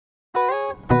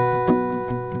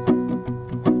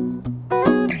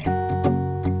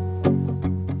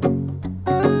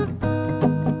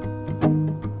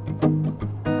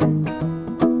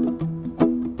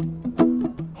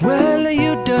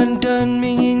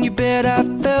in your bed, I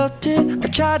felt it. I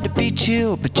tried to be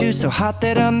chill, but you're so hot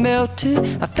that I melted.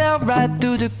 I fell right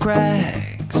through the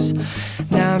cracks.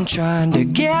 Now I'm trying to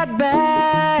get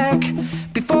back.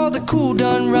 Before the cool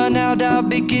done run out, I'll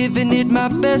be giving it my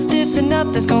bestest, and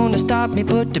nothing's gonna stop me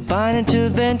but divine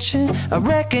intervention. I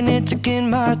reckon it's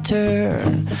again my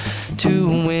turn to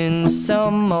win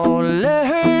some or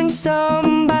learn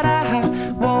some, but I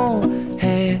won't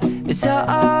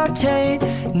hesitate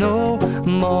no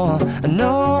more,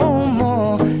 no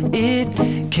more. It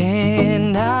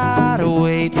cannot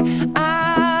wait.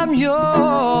 I'm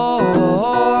yours.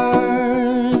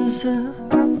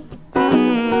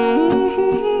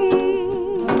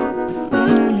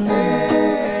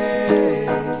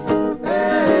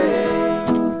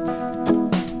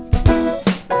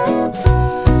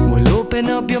 Open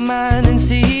up your mind and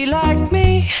see like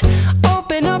me.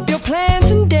 Open up your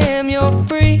plans and damn, you're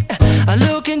free. I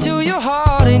look into your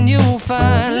heart and you'll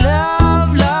find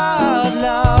love, love,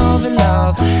 love, and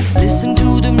love. Listen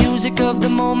to the music of the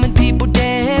moment, people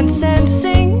dance and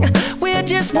sing. We're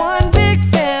just one big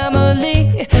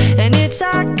family, and it's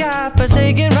our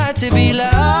God-forsaken right to be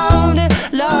loved.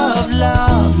 Love,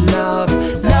 love, love,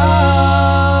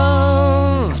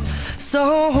 loved.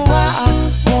 So I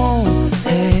won't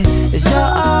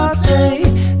hesitate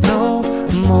no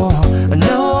more,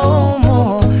 no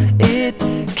more. It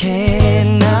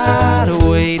cannot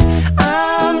wait.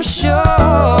 I'm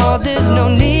sure there's no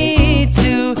need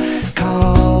to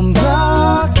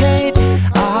complicate.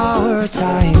 Our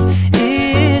time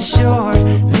is short.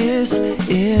 This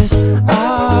is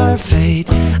our fate.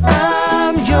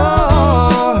 I'm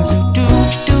yours. Do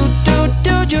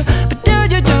you, but do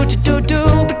you,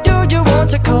 but do you want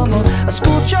to come on? I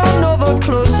scooch on over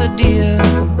closer, dear,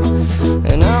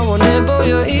 and I will nibble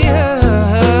your ear.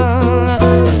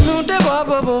 Soon they boom,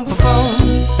 boom, boom, boom.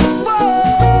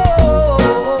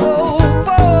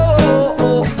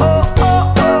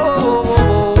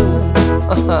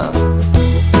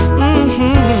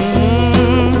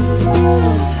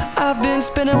 I've been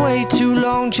spending way too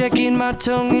long checking my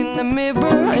tongue in the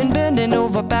mirror and bending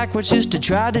over backwards just to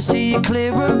try to see it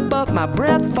clearer, but my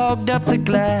breath fogged up the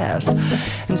glass,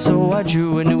 and so I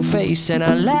drew a new face and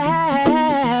I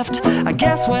laughed. I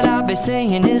guess what I'll be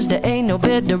saying is there ain't no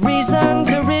better reason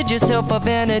to rid yourself of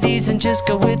vanities and just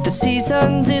go with the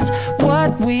seasons. It's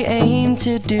what we aim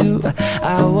to do.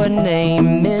 Our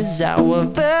name is our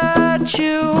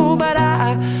virtue, but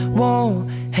I won't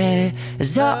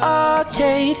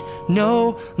hesitate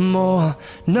no more,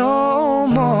 no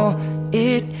more.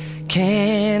 It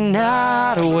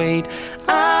cannot wait.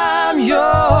 I'm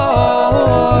yours.